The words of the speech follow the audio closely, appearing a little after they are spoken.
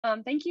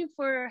Thank you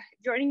for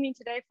joining me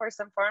today for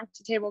some farm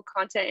to table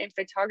content and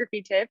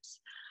photography tips.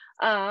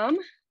 Let's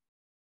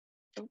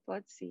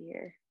see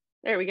here.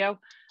 There we go.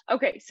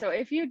 Okay, so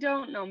if you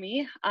don't know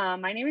me,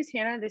 my name is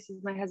Hannah. This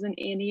is my husband,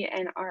 Andy,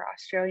 and our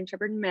Australian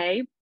Shepherd,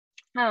 May.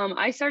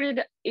 I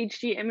started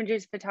HG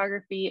Images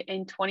Photography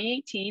in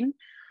 2018,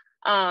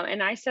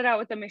 and I set out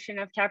with the mission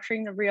of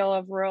capturing the real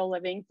of rural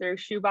living through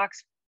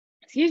shoebox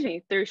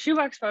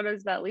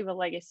photos that leave a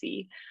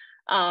legacy.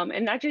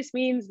 And that just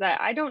means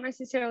that I don't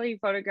necessarily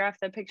photograph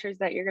the pictures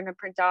that you're going to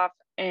print off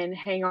and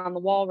hang on the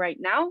wall right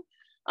now,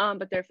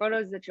 but they're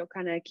photos that you'll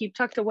kind of keep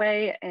tucked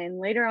away. And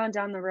later on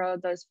down the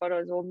road, those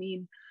photos will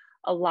mean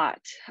a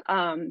lot.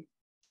 And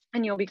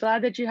you'll be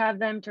glad that you have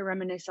them to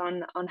reminisce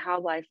on how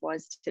life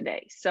was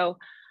today. So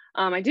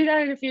I do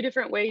that in a few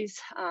different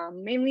ways,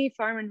 mainly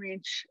farm and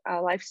ranch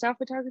lifestyle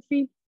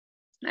photography.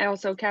 I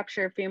also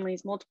capture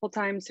families multiple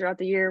times throughout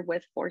the year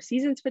with Four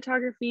Seasons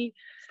photography.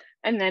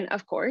 And then,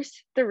 of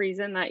course, the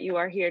reason that you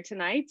are here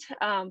tonight,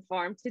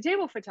 farm to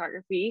table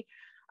photography,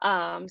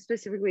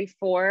 specifically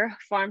for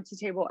farm to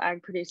table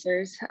ag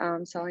producers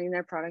selling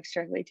their products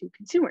directly to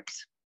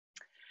consumers.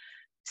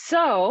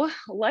 So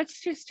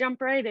let's just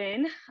jump right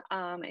in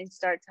and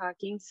start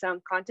talking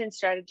some content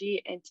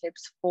strategy and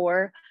tips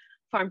for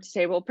farm to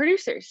table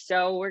producers.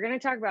 So we're going to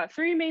talk about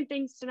three main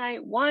things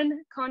tonight: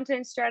 one,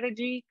 content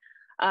strategy,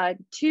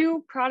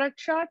 two, product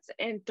shots,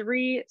 and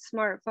three,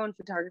 smartphone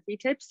photography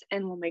tips.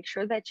 And we'll make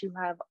sure that you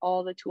have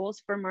all the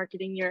tools for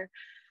marketing your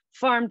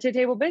farm to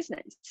table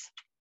business.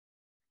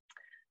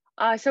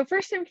 So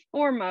first and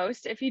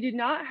foremost, if you do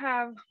not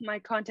have my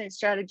content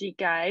strategy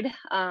guide,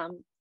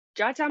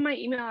 jot down my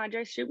email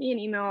address, shoot me an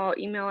email, I'll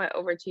email it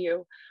over to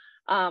you.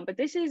 But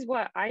this is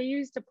what I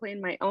use to plan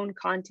my own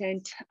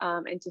content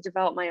and to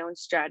develop my own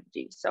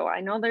strategy. So I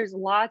know there's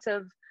lots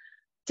of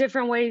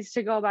different ways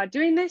to go about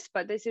doing this,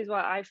 but this is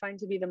what I find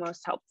to be the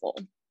most helpful.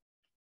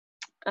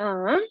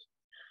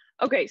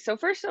 Okay, so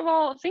first of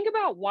all, think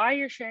about why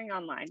you're sharing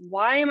online.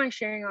 Why am I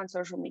sharing on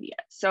social media?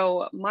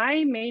 So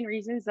my main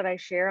reasons that I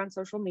share on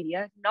social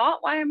media, not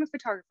why I'm a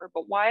photographer,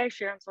 but why I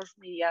share on social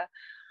media.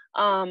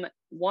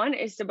 One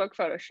is to book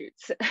photo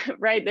shoots,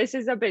 right? This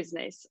is a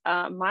business.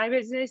 My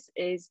business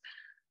is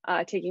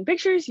taking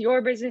pictures.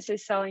 Your business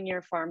is selling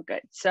your farm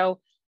goods.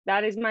 So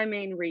that is my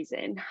main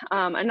reason.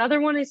 Another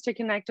one is to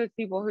connect with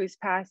people whose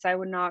paths I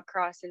would not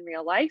cross in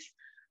real life.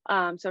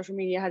 Social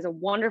media has a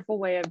wonderful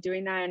way of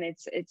doing that, and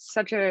it's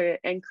such an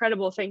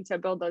incredible thing to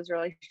build those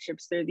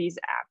relationships through these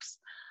apps.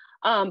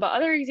 But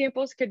other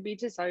examples could be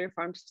to sell your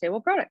farm to table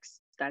products.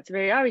 That's a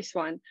very obvious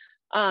one.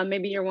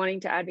 Maybe you're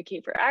wanting to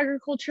advocate for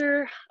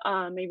agriculture.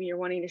 Maybe you're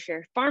wanting to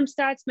share farm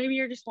stats. Maybe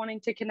you're just wanting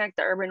to connect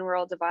the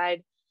urban-rural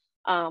divide.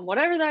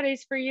 Whatever that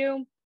is for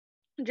you,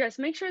 just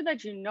make sure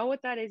that you know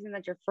what that is and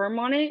that you're firm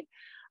on it.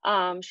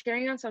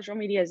 Sharing on social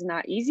media is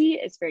not easy.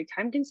 It's very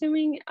time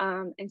consuming,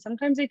 and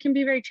sometimes it can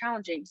be very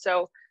challenging.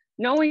 So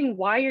knowing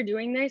why you're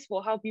doing this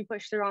will help you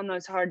push through on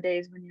those hard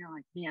days when you're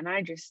like, man,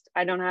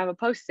 I don't have a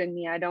post in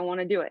me. I don't want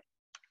to do it.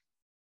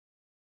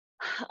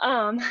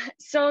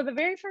 So the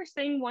very first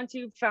thing once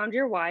you've found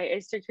your why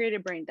is to create a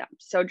brain dump.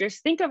 So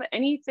just think of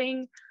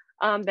anything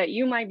that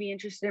you might be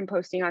interested in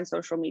posting on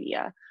social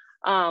media.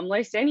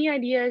 List any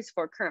ideas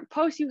for current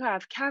posts you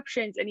have,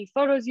 captions, any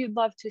photos you'd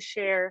love to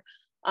share,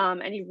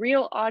 any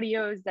real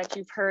audios that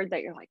you've heard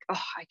that you're like,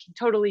 oh, I can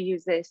totally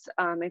use this.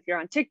 If you're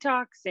on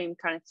TikTok, same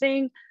kind of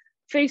thing.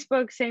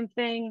 Facebook, same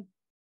thing.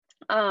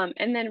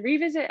 And then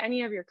revisit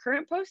any of your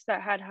current posts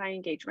that had high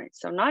engagement.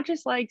 So not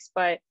just likes,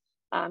 but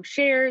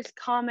shares,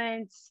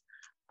 comments,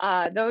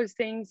 those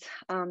things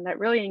that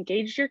really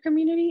engaged your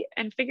community,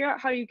 and figure out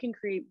how you can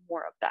create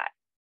more of that.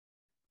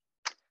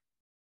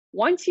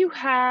 Once you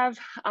have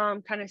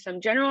kind of some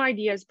general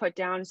ideas put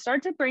down,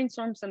 start to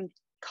brainstorm some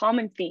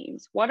common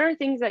themes. What are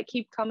things that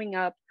keep coming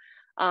up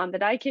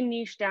that I can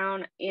niche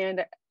down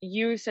and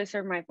use to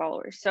serve my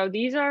followers? So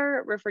these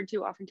are referred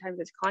to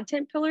oftentimes as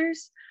content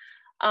pillars.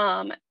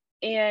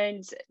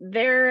 And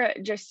they're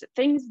just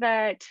things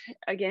that,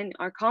 again,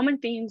 are common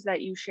themes that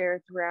you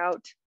share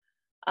throughout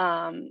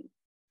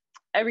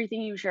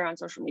everything you share on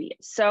social media.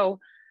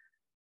 So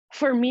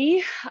for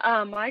me,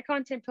 my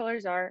content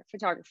pillars are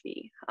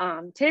photography,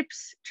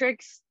 tips,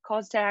 tricks,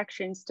 calls to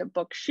actions to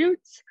book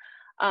shoots.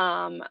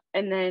 And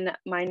then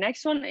my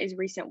next one is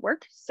recent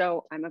work.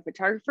 So I'm a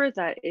photographer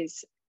that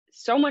is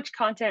so much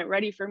content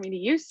ready for me to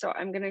use. So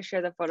I'm going to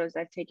share the photos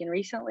I've taken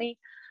recently.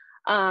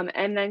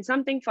 And then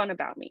something fun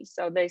about me.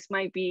 So this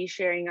might be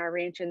sharing our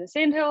ranch in the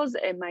Sandhills.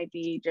 It might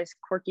be just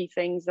quirky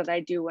things that I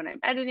do when I'm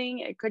editing.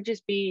 It could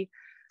just be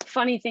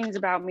funny things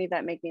about me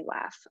that make me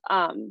laugh.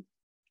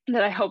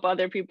 That I hope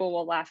other people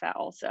will laugh at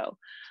also.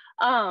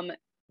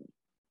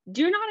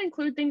 Do not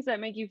include things that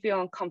make you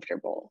feel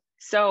uncomfortable.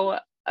 So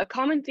a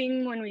common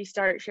thing when we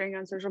start sharing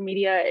on social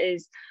media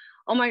is,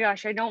 oh my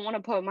gosh, I don't want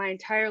to put my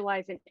entire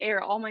life and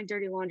air all my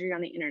dirty laundry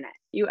on the internet.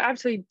 You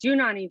absolutely do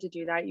not need to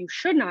do that. You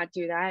should not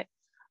do that.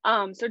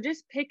 So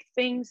just pick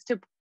things to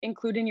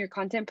include in your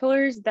content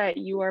pillars that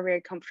you are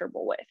very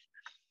comfortable with.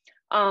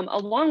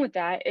 Along with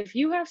that, if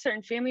you have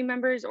certain family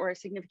members or a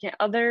significant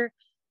other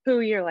who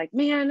you're like,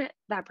 man,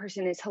 that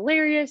person is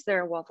hilarious.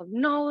 They're a wealth of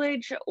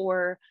knowledge,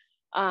 or,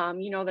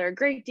 they're a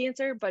great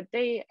dancer, but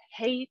they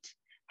hate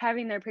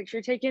having their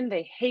picture taken.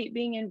 They hate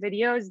being in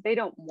videos. They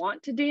don't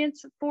want to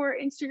dance for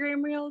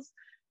Instagram Reels.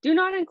 Do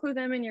not include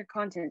them in your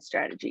content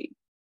strategy.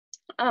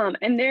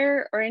 And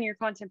there, or in your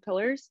content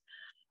pillars.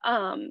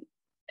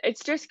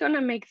 It's just going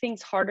to make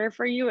things harder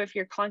for you if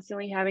you're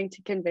constantly having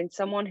to convince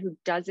someone who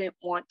doesn't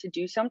want to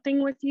do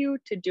something with you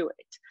to do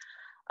it.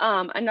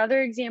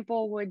 Another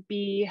example would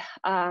be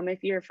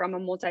if you're from a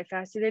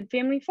multifaceted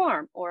family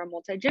farm or a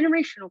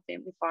multi-generational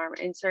family farm,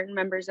 and certain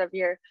members of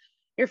your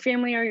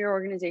family or your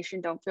organization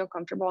don't feel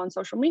comfortable on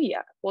social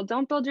media. Well,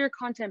 don't build your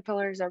content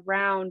pillars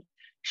around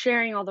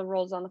sharing all the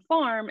roles on the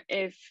farm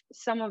if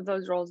some of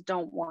those roles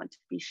don't want to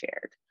be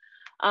shared.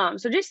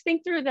 So just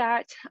think through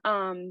that.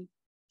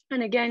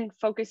 And again,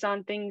 focus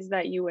on things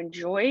that you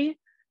enjoy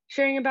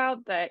sharing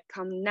about, that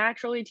come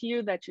naturally to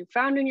you, that you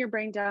found in your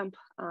brain dump,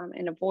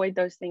 and avoid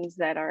those things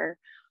that are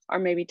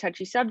maybe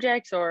touchy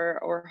subjects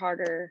or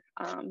harder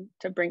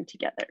to bring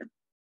together.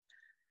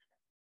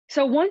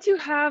 So once you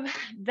have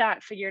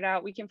that figured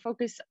out, we can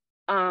focus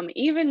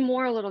even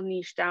more a little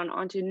niche down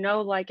onto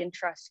know, like, and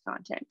trust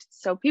content.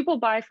 So people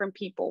buy from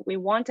people. We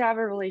want to have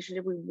a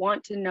relationship. We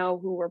want to know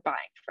who we're buying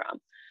from.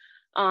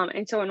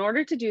 And so in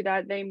order to do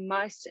that, they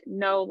must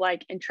know,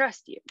 like, and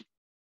trust you.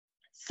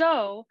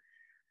 So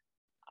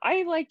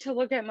I like to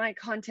look at my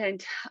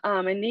content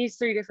in these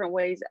 3 different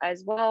ways,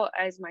 as well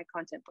as my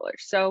content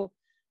pillars. So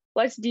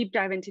let's deep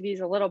dive into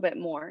these a little bit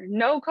more.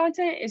 Know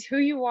content is who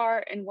you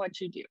are and what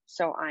you do.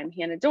 So I'm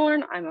Hannah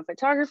Dorn. I'm a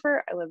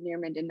photographer. I live near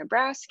Minden,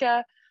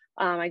 Nebraska.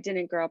 I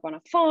didn't grow up on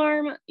a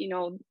farm.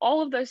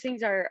 All of those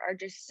things are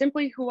just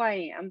simply who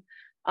I am.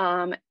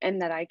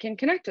 And that I can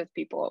connect with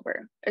people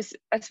over,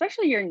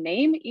 especially your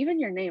name, even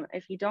your name.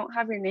 If you don't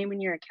have your name in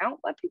your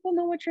account, let people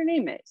know what your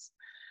name is.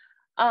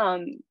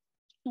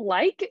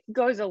 Like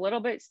goes a little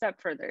bit step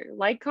further.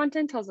 Like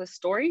content tells a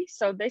story.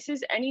 So this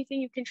is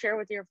anything you can share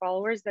with your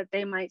followers that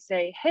they might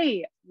say,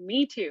 hey,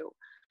 me too.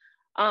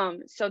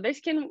 So this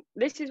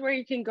is where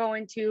you can go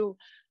into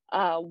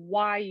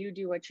why you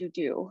do what you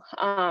do.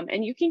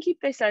 And you can keep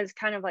this as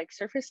kind of like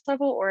surface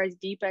level or as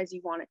deep as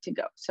you want it to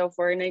go. So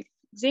for an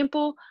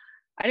example,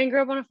 I didn't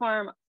grow up on a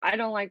farm. I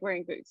don't like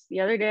wearing boots.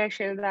 The other day I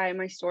shared that in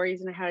my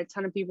stories, and I had a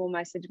ton of people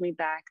message me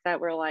back that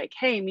were like,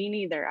 hey, me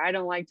neither. I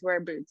don't like to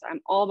wear boots.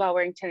 I'm all about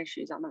wearing tennis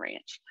shoes on the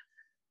ranch.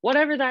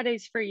 Whatever that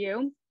is for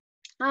you.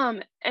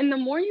 And the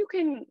more you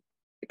can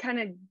kind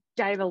of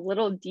dive a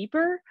little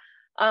deeper,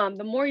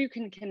 the more you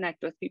can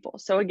connect with people.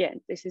 So again,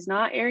 this is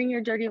not airing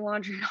your dirty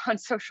laundry on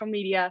social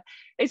media.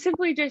 It's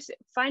simply just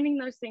finding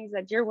those things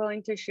that you're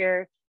willing to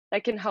share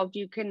that can help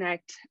you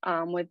connect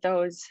with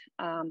those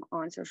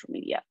on social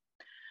media.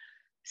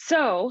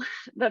 So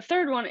the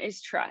third one is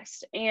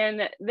trust.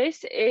 And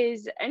this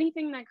is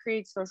anything that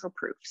creates social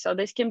proof. So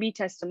this can be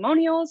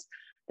testimonials.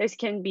 This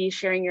can be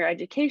sharing your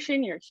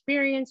education, your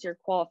experience, your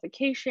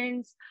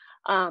qualifications,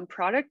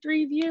 product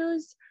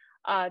reviews.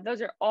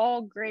 Those are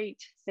all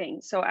great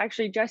things. So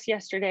actually just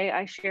yesterday,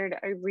 I shared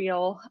a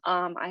reel.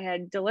 I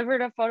had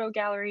delivered a photo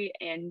gallery,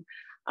 and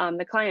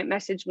the client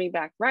messaged me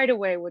back right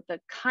away with the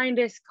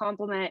kindest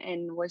compliment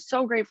and was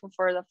so grateful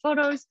for the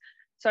photos.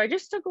 So I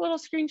just took a little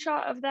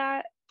screenshot of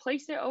that,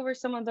 placed it over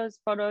some of those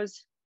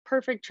photos.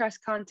 Perfect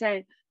trust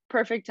content,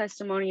 perfect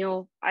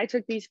testimonial. I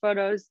took these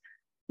photos.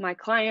 My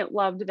client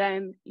loved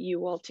them.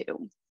 You will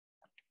too.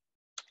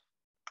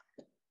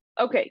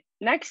 Okay,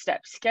 next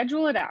step,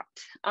 schedule it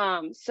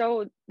out.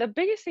 So the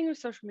biggest thing with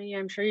social media,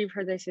 I'm sure you've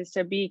heard this, is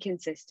to be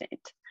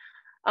consistent.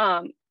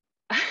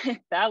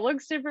 That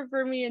looks different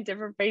for me in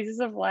different phases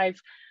of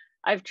life.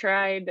 I've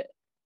tried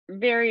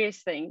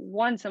various things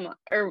once a month,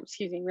 or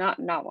excuse me,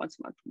 not once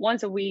a month,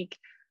 once a week,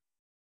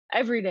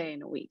 every day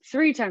in a week,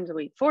 3 times a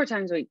week, 4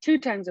 times a week, 2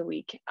 times a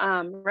week.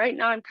 Right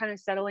now I'm kind of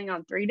settling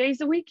on 3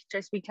 days a week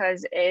just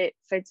because it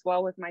fits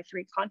well with my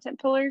 3 content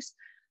pillars.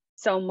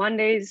 So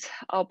Mondays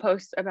I'll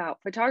post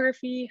about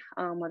photography,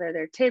 whether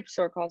they're tips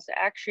or calls to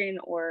action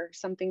or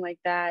something like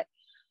that.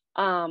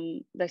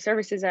 The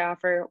services I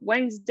offer.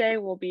 Wednesday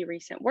will be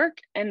recent work,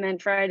 and then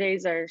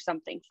Fridays are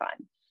something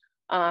fun.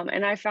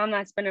 And I found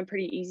that's been a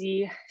pretty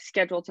easy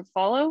schedule to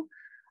follow.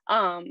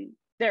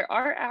 There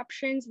are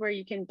options where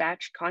you can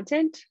batch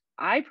content.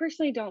 I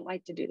personally don't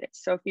like to do this.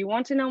 So if you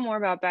want to know more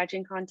about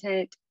batching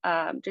content,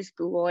 just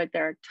Google it.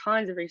 There are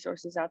tons of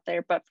resources out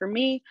there. But for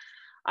me,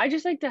 I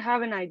just like to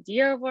have an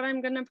idea of what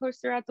I'm going to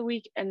post throughout the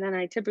week. And then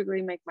I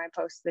typically make my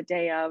posts the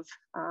day of.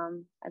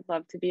 I'd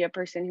love to be a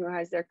person who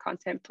has their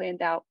content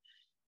planned out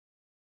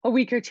a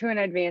week or 2 in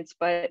advance,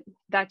 but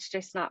that's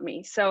just not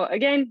me. So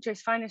again,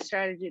 just find a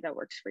strategy that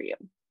works for you.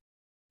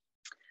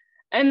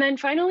 And then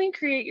finally,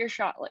 create your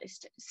shot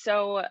list.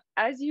 So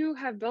as you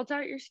have built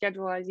out your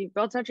schedule, as you've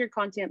built out your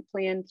content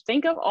plan,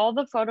 think of all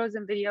the photos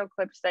and video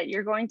clips that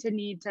you're going to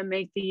need to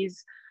make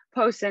these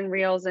posts and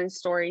reels and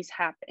stories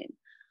happen.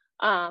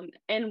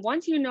 And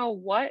once you know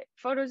what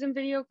photos and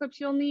video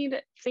clips you'll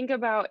need, think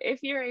about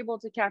if you're able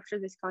to capture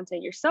this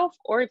content yourself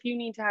or if you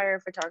need to hire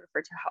a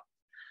photographer to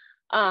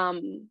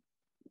help.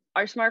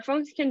 our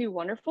smartphones can do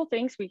wonderful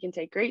things. We can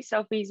take great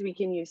selfies. We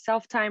can use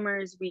self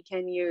timers. We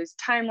can use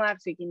time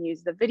lapse. We can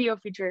use the video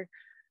feature,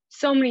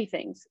 so many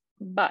things.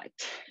 But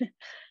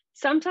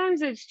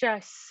sometimes it's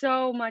just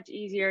so much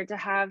easier to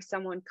have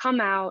someone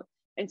come out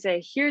and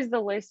say, here's the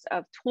list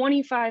of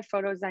 25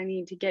 photos I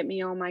need to get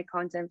me all my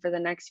content for the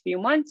next few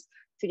months,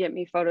 to get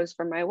me photos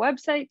for my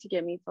website, to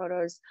get me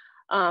photos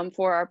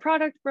for our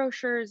product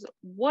brochures,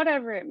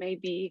 whatever it may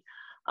be.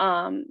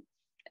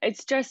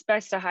 It's just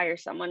best to hire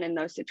someone in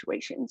those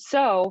situations.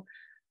 So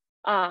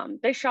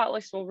this shot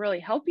list will really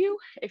help you.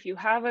 If you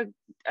have a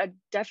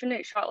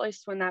definite shot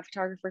list when that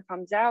photographer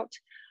comes out,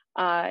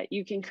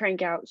 you can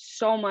crank out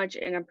so much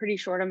in a pretty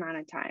short amount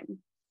of time.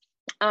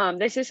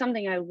 This is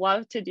something I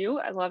love to do.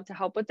 I love to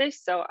help with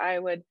this. So I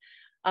would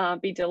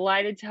be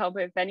delighted to help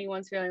if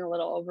anyone's feeling a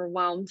little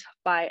overwhelmed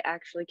by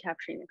actually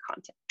capturing the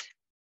content.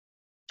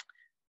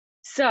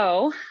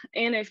 So,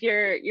 and if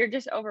you're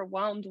just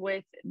overwhelmed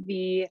with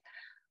the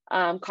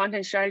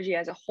content strategy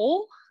as a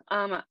whole,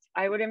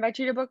 I would invite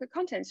you to book a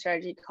content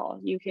strategy call.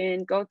 You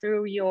can go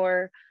through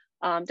your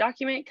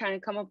document, kind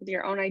of come up with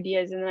your own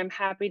ideas, and then I'm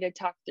happy to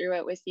talk through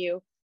it with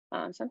you.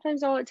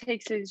 Sometimes all it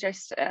takes is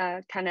just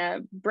kind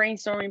of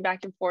brainstorming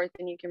back and forth,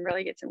 and you can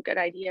really get some good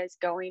ideas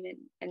going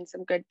and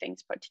some good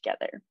things put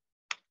together.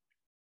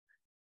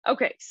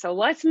 Okay, so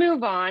let's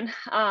move on.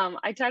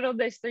 I titled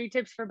this 3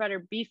 tips for better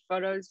beef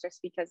photos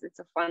just because it's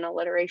a fun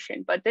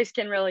alliteration, but this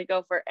can really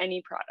go for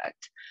any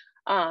product.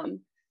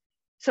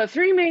 So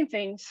 3 main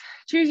things: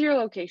 choose your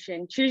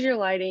location, choose your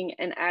lighting,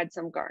 and add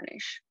some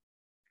garnish.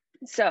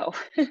 So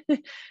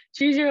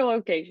choose your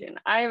location.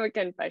 I have a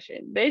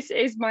confession. This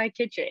is my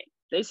kitchen.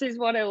 This is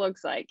what it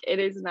looks like. It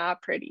is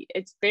not pretty.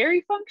 It's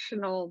very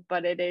functional,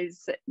 but it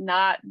is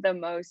not the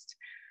most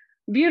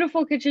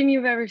beautiful kitchen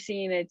you've ever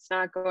seen. It's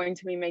not going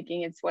to be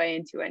making its way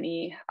into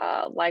any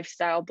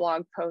lifestyle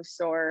blog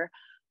posts or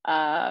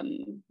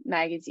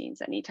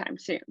magazines anytime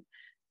soon.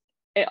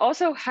 It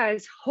also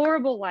has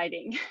horrible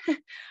lighting.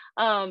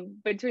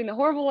 Between the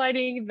horrible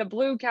lighting, the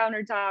blue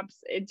countertops,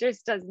 it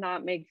just does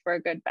not make for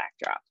a good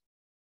backdrop.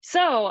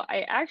 So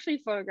I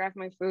actually photographed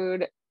my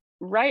food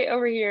right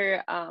over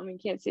here. You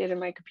can't see it in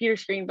my computer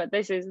screen, but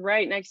this is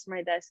right next to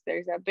my desk.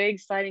 There's a big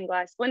sliding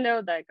glass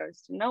window that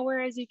goes to nowhere,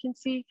 as you can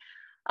see.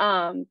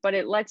 But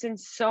it lets in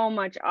so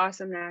much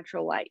awesome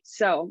natural light.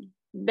 So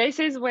this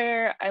is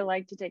where I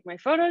like to take my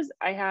photos.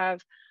 I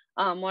have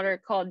what are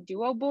called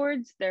duo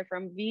boards. They're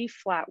from V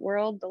Flat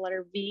World, the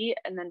letter V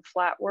and then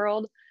Flat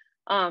World.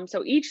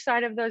 So each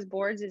side of those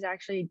boards is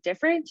actually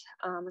different,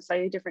 a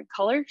slightly different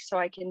color. So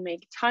I can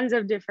make tons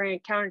of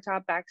different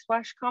countertop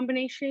backsplash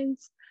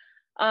combinations.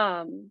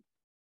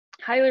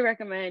 Highly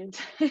recommend.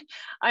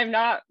 I'm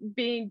not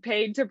being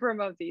paid to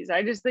promote these.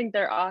 I just think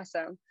they're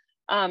awesome.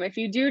 If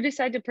you do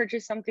decide to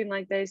purchase something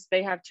like this,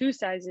 they have 2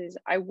 sizes.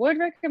 I would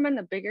recommend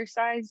the bigger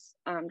size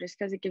just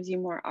because it gives you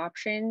more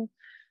option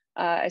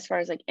as far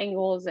as like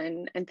angles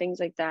and things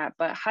like that,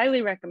 but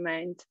highly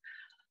recommend.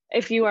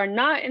 If you are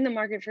not in the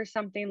market for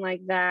something like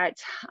that,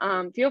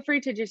 feel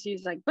free to just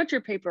use like butcher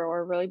paper or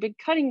a really big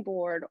cutting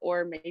board,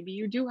 or maybe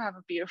you do have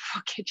a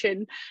beautiful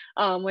kitchen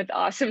with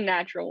awesome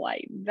natural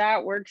light.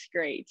 That works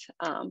great,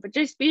 but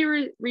just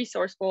be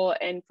resourceful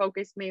and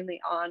focus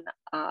mainly on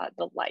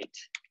the light.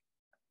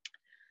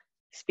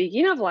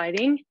 Speaking of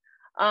lighting,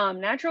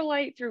 natural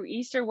light through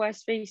east or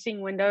west facing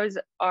windows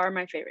are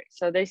my favorite.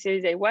 So this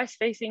is a west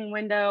facing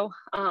window.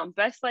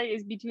 Best light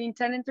is between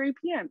 10 and 3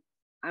 p.m.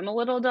 I'm a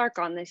little dark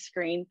on this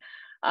screen.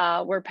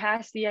 We're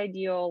past the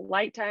ideal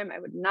light time. I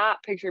would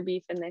not picture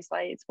beef in this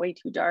light. It's way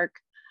too dark.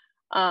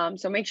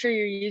 So make sure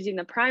you're using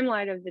the prime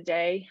light of the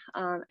day,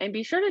 and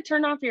be sure to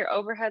turn off your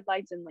overhead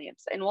lights and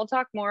lamps. And we'll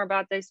talk more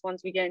about this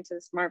once we get into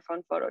the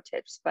smartphone photo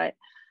tips, but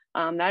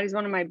that is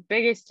one of my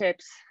biggest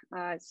tips.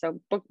 So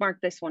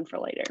bookmark this one for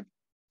later.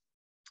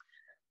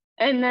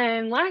 And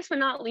then last but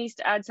not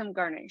least, add some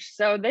garnish.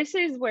 So this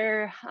is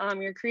where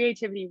your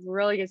creativity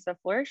really gets to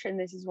flourish. And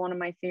this is one of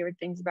my favorite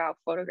things about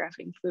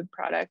photographing food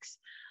products.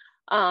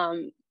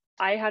 I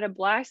had a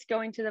blast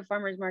going to the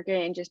farmer's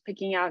market and just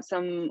picking out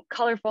some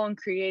colorful and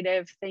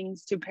creative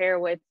things to pair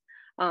with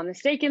the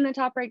steak in the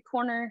top right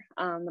corner.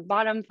 The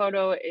bottom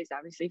photo is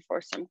obviously for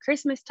some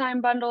Christmas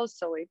time bundles.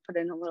 So we put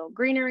in a little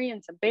greenery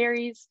and some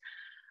berries.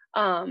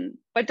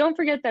 But don't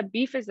forget that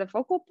beef is the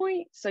focal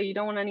point. So you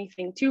don't want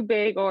anything too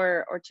big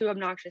or too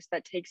obnoxious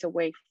that takes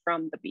away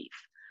from the beef.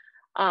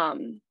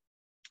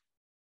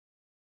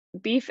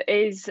 Beef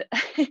is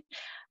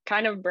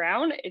kind of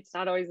brown. It's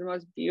not always the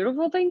most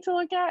beautiful thing to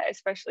look at,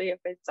 especially if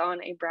it's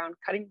on a brown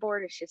cutting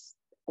board. It's just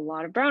a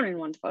lot of brown in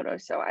one photo.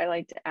 So I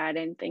like to add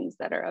in things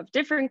that are of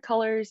different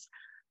colors,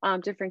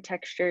 different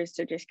textures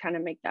to just kind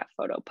of make that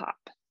photo pop.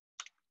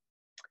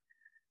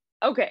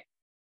 Okay,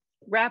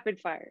 rapid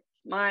fire.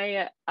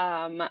 My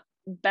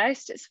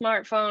best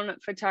smartphone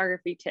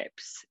photography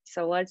tips.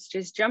 So let's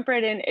just jump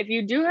right in. If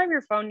you do have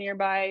your phone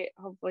nearby,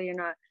 hopefully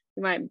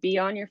you might be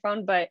on your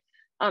phone, but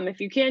if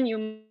you can,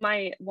 you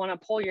might want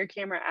to pull your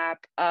camera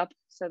app up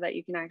so that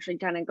you can actually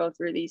kind of go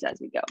through these as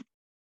we go.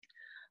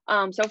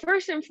 So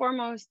first and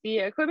foremost, the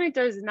equipment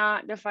does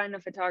not define the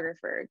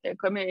photographer. The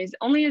equipment is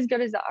only as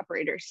good as the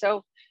operator.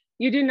 So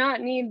you do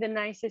not need the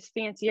nicest,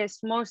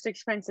 fanciest, most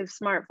expensive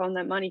smartphone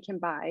that money can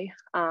buy.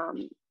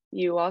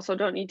 You also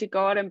don't need to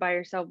go out and buy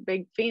yourself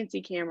big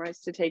fancy cameras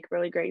to take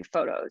really great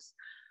photos.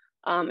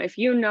 If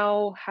you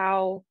know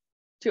how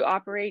to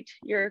operate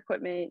your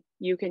equipment,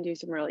 you can do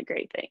some really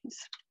great things.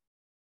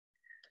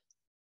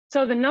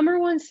 So the number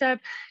one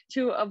step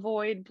to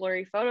avoid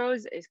blurry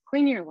photos is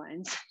clean your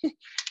lens.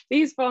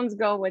 These phones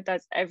go with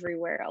us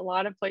everywhere. A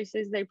lot of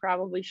places they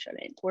probably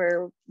shouldn't.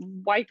 We're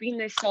wiping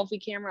this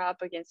selfie camera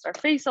up against our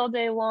face all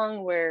day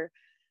long. We're,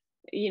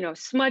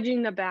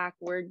 smudging the back.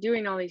 We're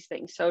doing all these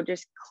things. So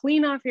just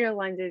clean off your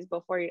lenses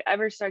before you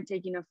ever start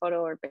taking a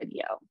photo or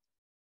video.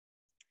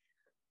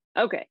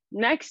 Okay,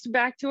 next,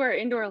 back to our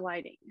indoor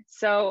lighting.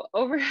 So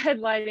overhead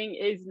lighting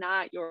is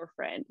not your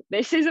friend.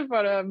 This is a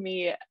photo of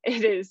me.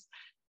 It is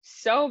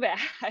so bad.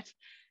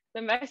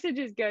 The message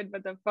is good,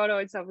 but the photo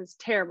itself is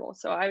terrible.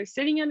 So I was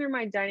sitting under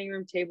my dining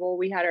room table.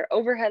 We had our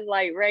overhead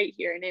light right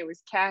here, and it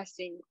was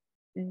casting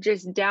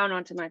just down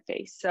onto my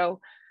face.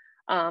 So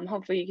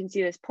hopefully you can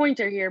see this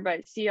pointer here,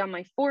 but see on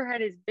my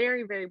forehead is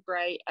very, very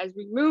bright. As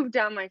we move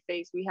down my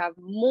face, we have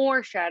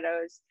more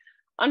shadows.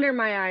 Under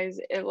my eyes,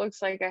 it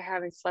looks like I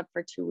haven't slept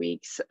for 2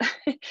 weeks.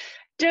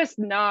 Just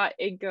not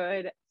a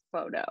good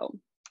photo.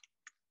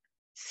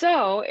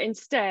 So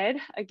instead,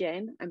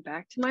 again, I'm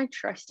back to my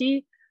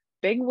trusty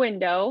big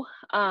window.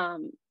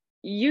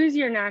 Use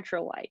your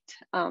natural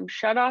light.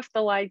 Shut off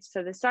the lights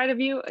to the side of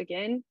you.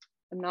 Again,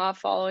 I'm not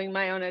following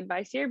my own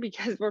advice here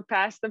because we're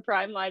past the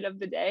prime light of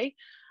the day.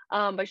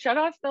 But shut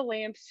off the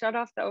lamps, shut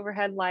off the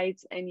overhead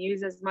lights, and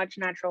use as much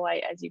natural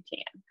light as you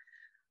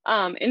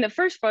can. In the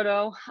first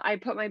photo, I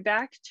put my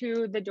back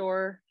to the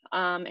door,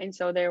 and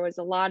so there was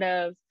a lot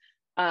of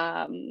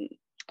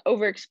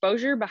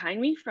overexposure behind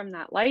me from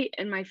that light,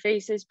 and my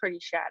face is pretty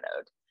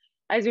shadowed.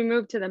 As we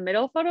move to the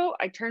middle photo,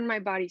 I turned my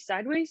body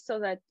sideways so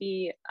that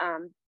the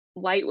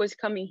light was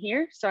coming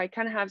here, so I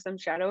kind of have some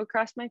shadow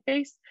across my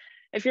face.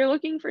 If you're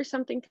looking for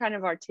something kind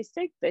of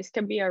artistic, this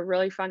can be a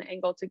really fun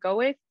angle to go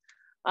with.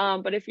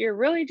 But if you're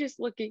really just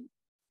looking,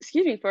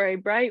 for a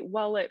bright,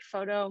 well-lit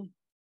photo,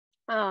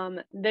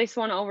 this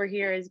one over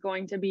here is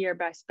going to be your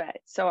best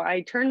bet. So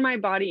I turned my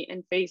body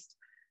and faced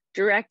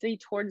directly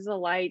towards the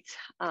light,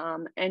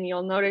 and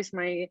you'll notice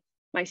my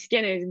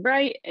skin is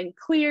bright and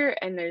clear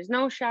and there's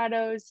no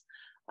shadows,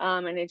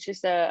 and it's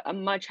just a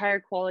much higher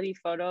quality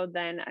photo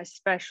than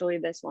especially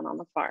this one on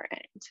the far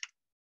end.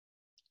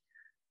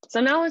 So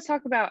now let's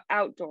talk about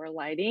outdoor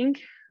lighting.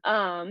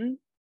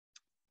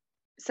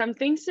 Some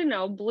things to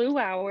know: blue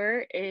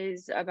hour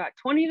is about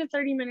 20 to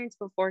 30 minutes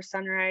before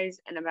sunrise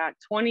and about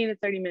 20 to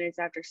 30 minutes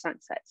after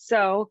sunset.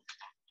 So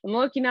I'm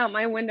looking out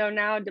my window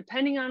now.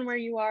 Depending on where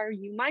you are,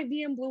 you might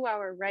be in blue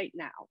hour right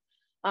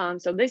now.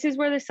 So this is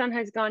where the sun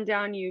has gone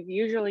down. You've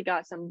usually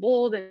got some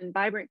bold and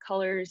vibrant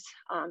colors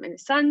in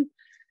the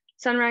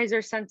sunrise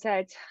or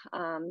sunset.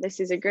 This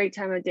is a great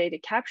time of day to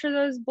capture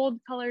those bold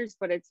colors,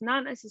 but it's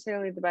not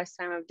necessarily the best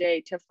time of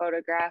day to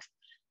photograph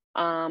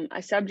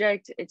a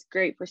subject. It's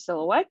great for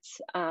silhouettes,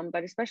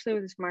 but especially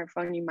with a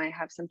smartphone, you might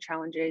have some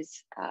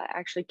challenges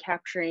actually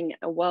capturing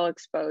a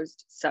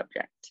well-exposed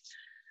subject.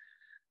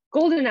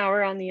 Golden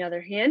hour, on the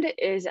other hand,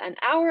 is an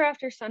hour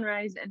after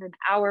sunrise and an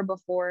hour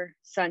before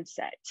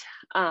sunset.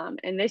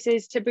 And this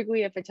is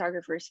typically a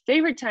photographer's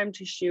favorite time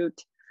to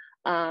shoot.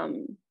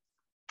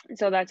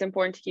 So that's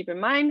important to keep in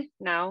mind.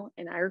 Now,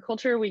 in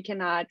agriculture, we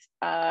cannot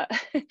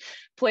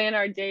plan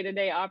our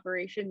day-to-day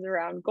operations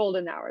around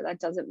golden hour. That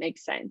doesn't make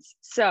sense.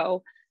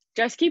 So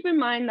just keep in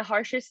mind the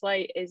harshest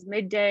light is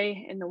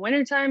midday. In the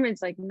wintertime,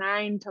 it's like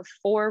 9 to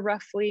 4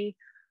 roughly.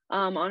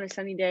 On a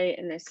sunny day.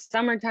 In the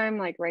summertime,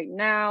 like right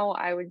now,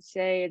 I would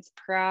say it's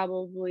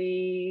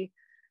probably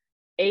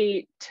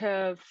 8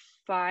 to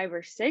 5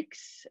 or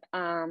 6,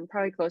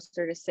 probably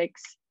closer to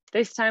 6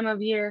 this time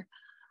of year.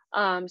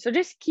 So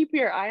just keep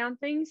your eye on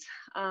things.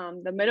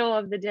 The middle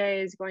of the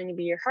day is going to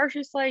be your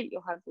harshest light.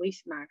 You'll have the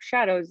least amount of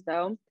shadows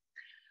though.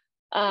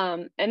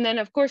 And then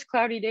of course,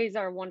 cloudy days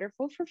are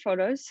wonderful for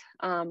photos,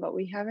 but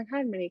we haven't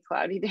had many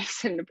cloudy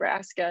days in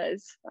Nebraska,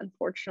 as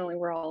unfortunately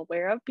we're all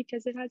aware of,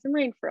 because it hasn't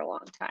rained for a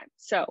long time.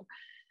 So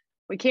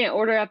we can't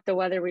order up the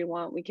weather we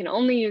want. We can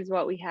only use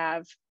what we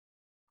have.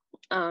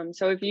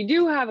 So if you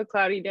do have a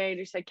cloudy day,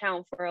 just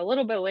account for a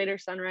little bit later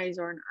sunrise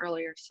or an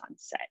earlier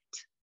sunset.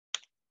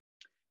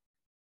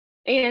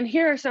 And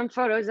here are some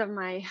photos of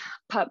my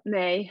pup,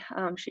 May.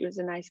 She was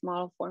a nice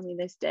model for me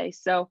this day.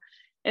 So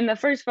in the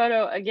first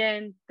photo,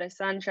 again, the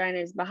sunshine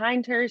is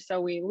behind her, so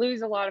we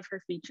lose a lot of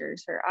her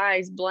features. Her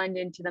eyes blend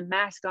into the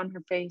mask on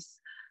her face.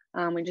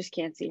 We just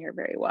can't see her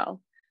very well.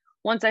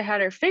 Once I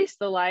had her face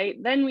the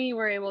light, then we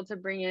were able to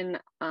bring in,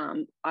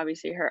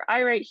 obviously, her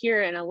eye right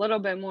here and a little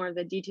bit more of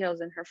the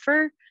details in her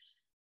fur.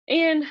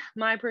 And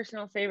my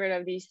personal favorite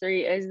of these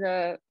three is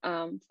the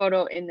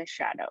photo in the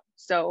shadow.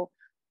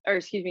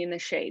 In the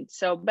shade.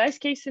 So best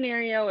case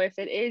scenario, if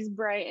it is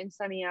bright and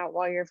sunny out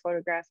while you're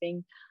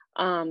photographing,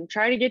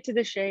 try to get to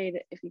the shade.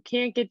 If you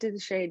can't get to the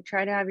shade,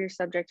 try to have your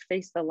subject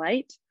face the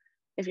light.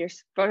 if you're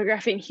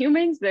photographing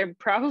humans, they're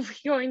probably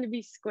going to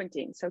be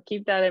squinting. So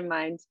keep that in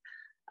mind.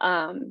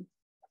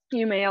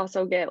 You may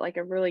also get like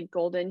a really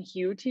golden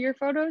hue to your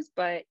photos,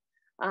 but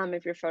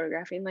if you're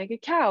photographing like a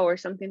cow or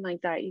something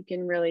like that, you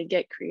can really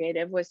get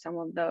creative with some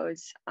of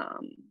those,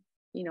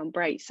 you know,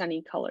 bright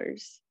sunny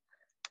colors.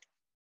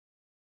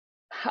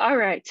 All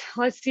right,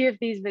 let's see if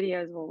these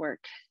videos will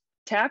work.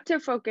 Tap to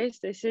focus.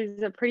 This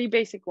is a pretty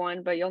basic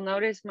one, but you'll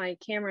notice my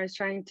camera is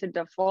trying to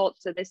default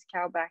to this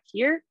cow back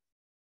here.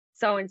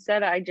 So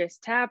instead I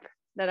just tap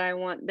that I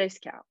want this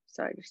cow.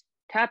 So I just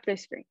tap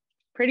this screen.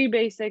 Pretty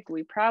basic.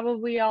 We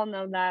probably all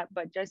know that,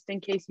 but just in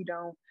case you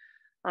don't,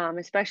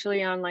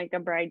 especially on like a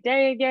bright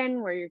day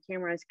again, where your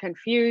camera is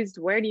confused,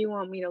 where do you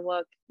want me to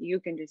look? You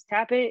can just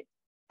tap it,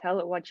 tell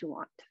it what you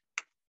want.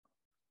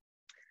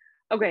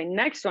 Okay,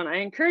 next one. I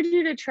encourage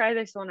you to try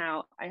this one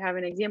out. I have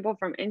an example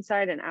from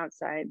inside and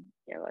outside.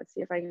 Yeah, let's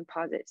see if I can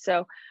pause it.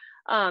 So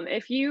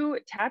if you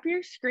tap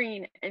your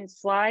screen and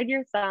slide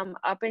your thumb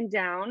up and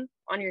down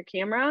on your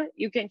camera,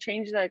 you can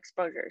change the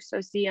exposure.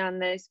 So see on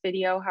this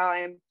video how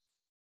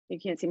you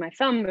can't see my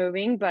thumb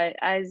moving, but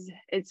as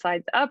it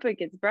slides up, it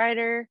gets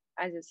brighter.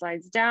 As it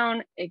slides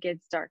down, it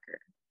gets darker.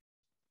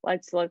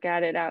 Let's look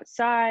at it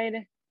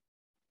outside.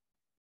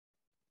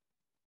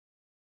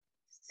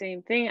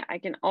 Same thing, I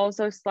can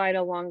also slide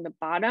along the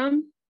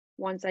bottom.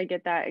 Once I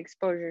get that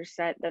exposure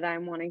set that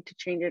I'm wanting to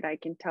change it, I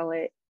can tell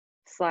it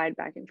slide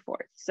back and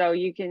forth. So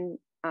you can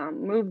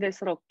move this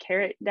little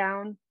caret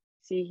down.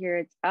 See here,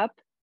 it's up.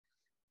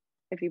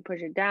 If you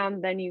push it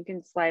down, then you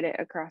can slide it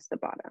across the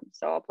bottom.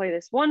 So I'll play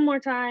this one more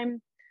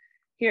time.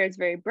 Here it's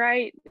very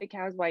bright. The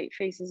cow's white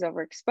face is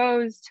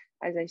overexposed.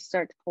 As I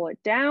start to pull it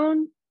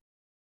down,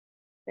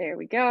 there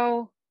we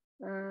go.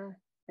 I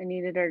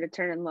needed her to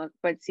turn and look,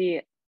 but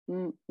see,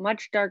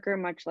 much darker,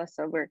 much less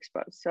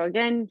overexposed. So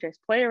again, just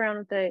play around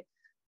with it,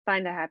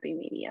 find a happy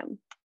medium.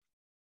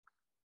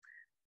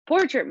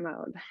 Portrait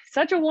mode,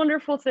 such a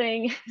wonderful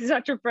thing,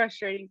 such a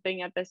frustrating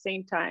thing at the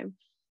same time.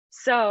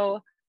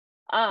 So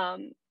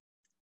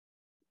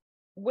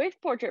with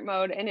portrait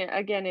mode, and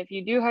again, if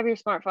you do have your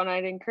smartphone,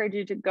 I'd encourage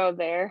you to go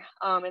there.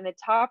 In the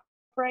top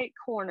right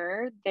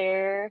corner,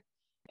 there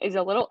is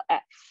a little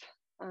F.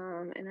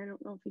 And I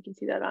don't know if you can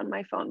see that on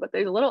my phone, but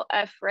there's a little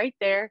F right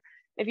there.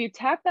 If you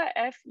tap that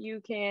F,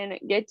 you can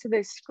get to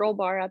this scroll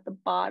bar at the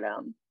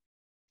bottom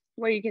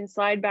where you can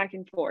slide back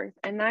and forth.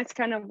 And that's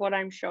kind of what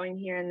I'm showing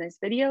here in this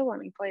video. Let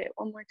me play it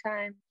one more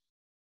time.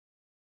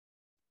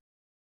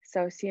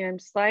 So see, I'm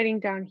sliding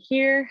down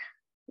here.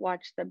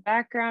 Watch the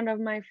background of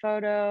my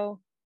photo.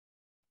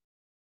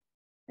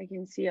 I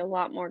can see a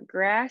lot more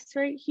grass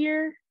right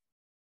here.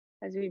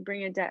 As we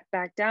bring it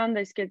back down,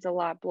 this gets a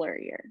lot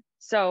blurrier.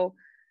 So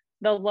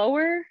the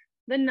lower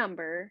the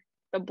number,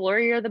 the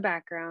blurrier the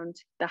background,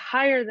 the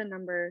higher the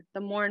number, the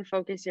more in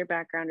focus your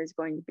background is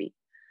going to be.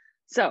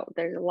 So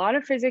there's a lot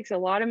of physics, a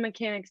lot of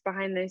mechanics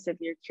behind this. If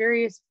you're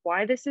curious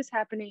why this is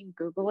happening,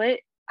 Google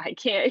it. I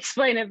can't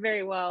explain it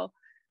very well,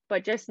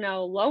 but just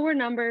know lower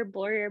number,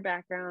 blurrier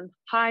background,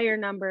 higher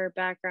number,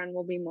 background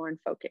will be more in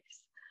focus.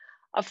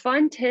 A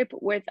fun tip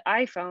with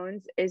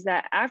iPhones is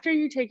that after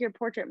you take your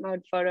portrait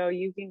mode photo,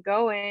 you can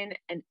go in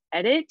and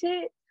edit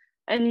it,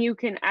 and you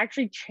can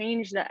actually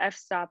change the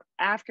f-stop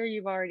after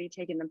you've already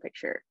taken the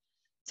picture.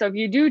 So if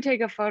you do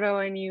take a photo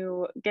and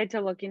you get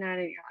to looking at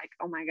it, you're like,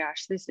 oh my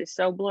gosh, this is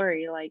so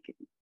blurry. Like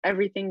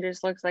everything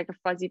just looks like a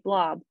fuzzy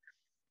blob.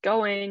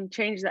 Go in,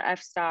 change the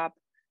f-stop,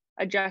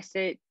 adjust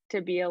it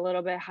to be a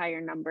little bit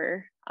higher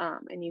number,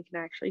 and you can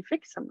actually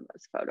fix some of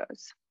those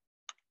photos.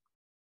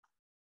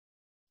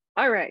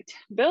 All right,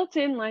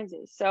 built-in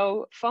lenses.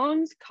 So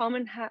phones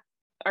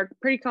are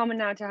pretty common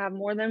now to have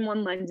more than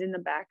one lens in the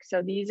back.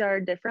 So these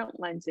are different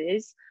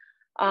lenses.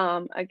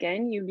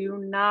 Again, you do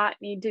not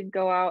need to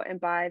go out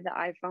and buy the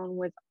iPhone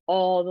with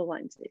all the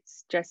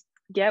lenses. Just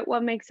get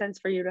what makes sense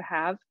for you to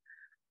have.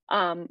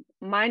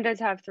 Mine does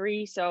have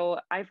 3. So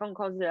iPhone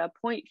calls it a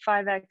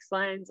 0.5x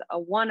lens, a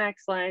 1x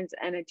lens,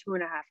 and a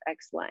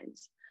 2.5x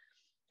lens.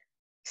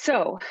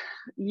 So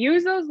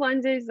use those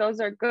lenses, those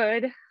are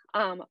good.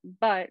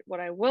 But what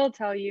I will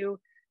tell you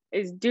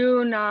is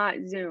do not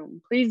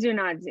zoom. Please do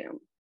not zoom.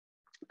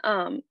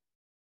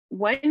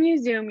 When you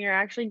zoom, you're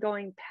actually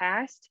going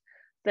past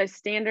the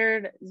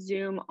standard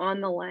zoom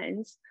on the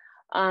lens.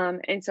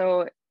 And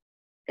so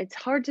it's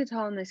hard to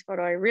tell in this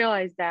photo, I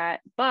realize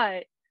that,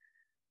 but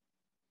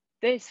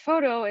this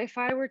photo, if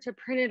I were to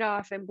print it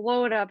off and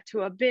blow it up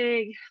to a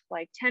big,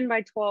 like 10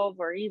 by 12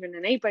 or even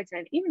an 8 by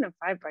 10, even a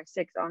 5 by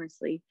 6,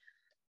 honestly,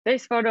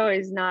 this photo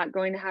is not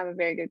going to have a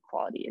very good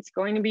quality. It's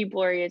going to be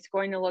blurry. It's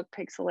going to look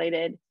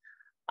pixelated.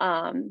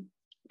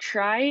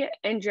 Try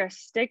and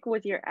just stick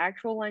with your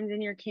actual lens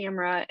in your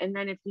camera. And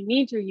then if you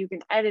need to, you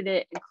can edit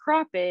it and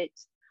crop it.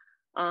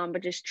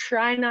 But just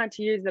try not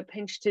to use the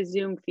pinch to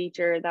zoom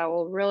feature. That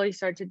will really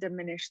start to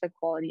diminish the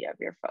quality of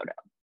your photo.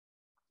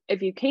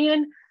 If you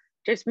can,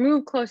 just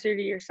move closer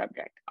to your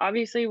subject.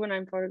 Obviously, when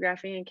I'm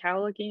photographing a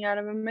cow looking out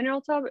of a mineral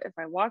tub, if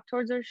I walk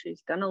towards her,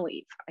 she's gonna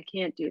leave. I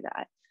can't do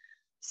that.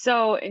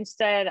 So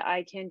instead,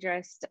 I can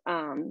just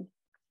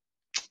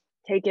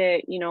take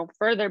it, you know,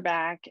 further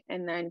back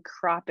and then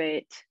crop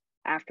it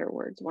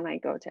afterwards when I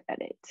go to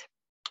edit.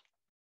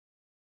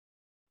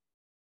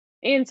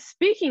 And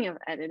speaking of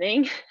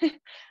editing,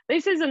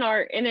 this is an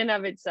art in and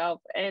of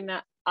itself. And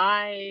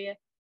I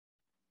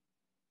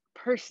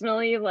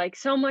personally, like,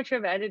 so much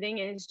of editing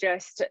is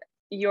just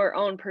your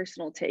own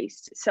personal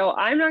taste. So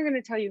I'm not going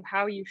to tell you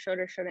how you should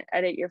or shouldn't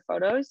edit your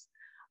photos.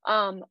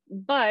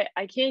 But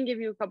I can give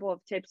you a couple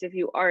of tips if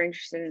you are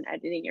interested in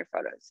editing your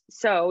photos.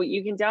 So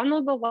you can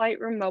download the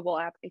Lightroom mobile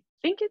app. I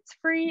think it's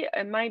free.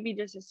 It might be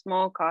just a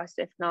small cost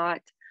if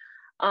not.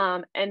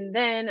 And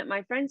then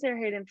my friend Sarah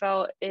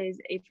Haydenfeld is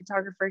a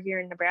photographer here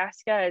in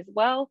Nebraska as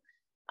well.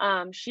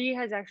 She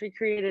has actually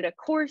created a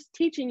course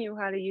teaching you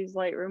how to use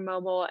Lightroom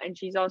Mobile, and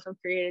she's also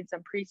created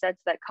some presets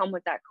that come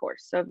with that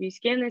course. So if you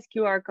scan this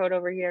QR code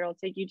over here, it'll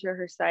take you to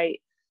her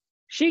site.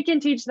 She can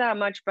teach that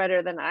much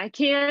better than I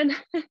can.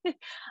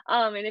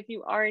 And if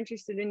you are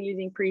interested in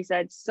using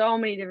presets, so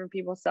many different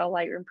people sell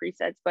Lightroom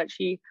presets, but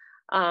she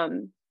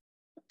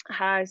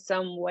has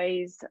some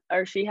ways,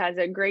 or she has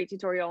a great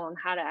tutorial on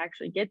how to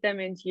actually get them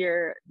into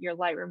your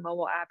Lightroom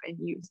mobile app and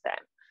use them.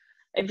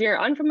 If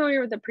you're unfamiliar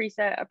with a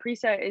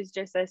preset is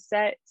just a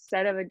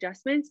set of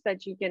adjustments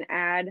that you can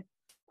add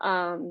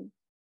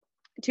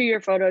to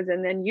your photos,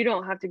 and then you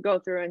don't have to go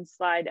through and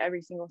slide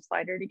every single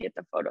slider to get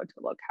the photo to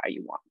look how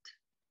you want.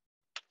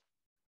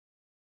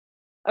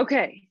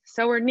 Okay,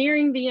 so we're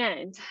nearing the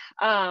end.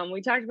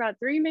 We talked about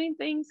 3 main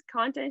things: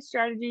 content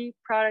strategy,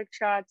 product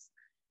shots,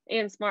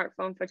 and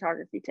smartphone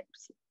photography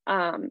tips.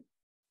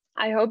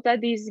 I hope that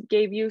these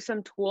gave you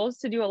some tools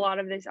to do a lot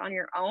of this on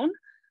your own.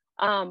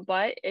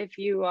 But if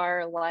you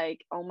are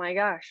like, oh my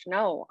gosh,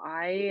 no,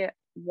 I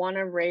want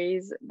to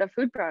raise the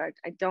food product,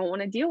 I don't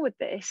want to deal with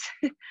this.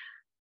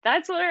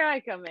 That's where I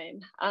come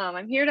in.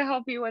 I'm here to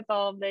help you with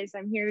all of this.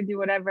 I'm here to do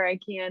whatever I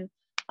can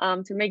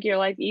to make your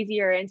life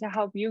easier and to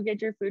help you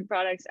get your food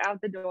products out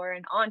the door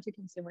and onto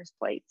consumers'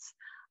 plates.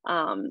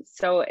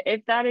 So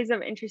if that is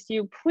of interest to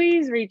you,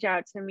 please reach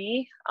out to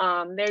me.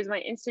 There's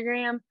my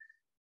Instagram.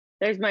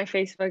 There's my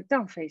Facebook.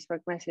 Don't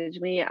Facebook message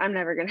me. I'm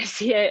never going to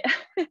see it.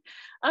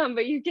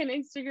 But you can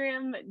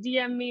Instagram,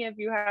 DM me if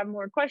you have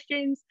more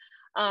questions,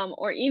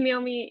 or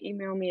email me.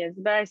 Email me is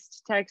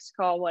best, text,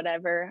 call,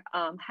 whatever.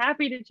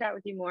 Happy to chat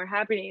with you more,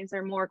 happy to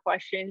answer more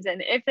questions.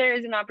 And if there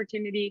is an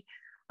opportunity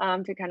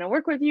to kind of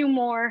work with you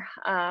more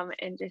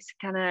and just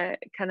kind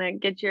of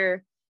get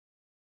your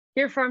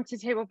farm to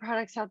table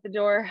products out the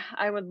door,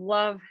 I would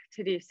love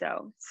to do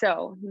so.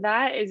 So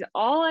that is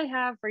all I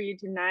have for you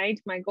tonight.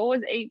 My goal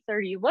is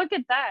 8:30. Look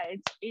at that,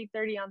 it's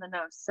 8:30 on the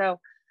nose. So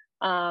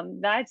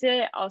that's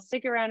it. I'll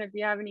stick around. If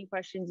you have any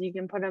questions, you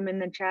can put them in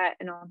the chat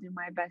and I'll do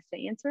my best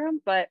to answer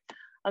them. But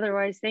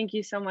otherwise, thank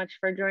you so much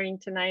for joining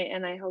tonight.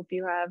 And I hope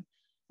you have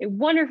a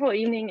wonderful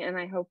evening, and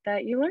I hope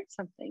that you learned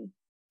something.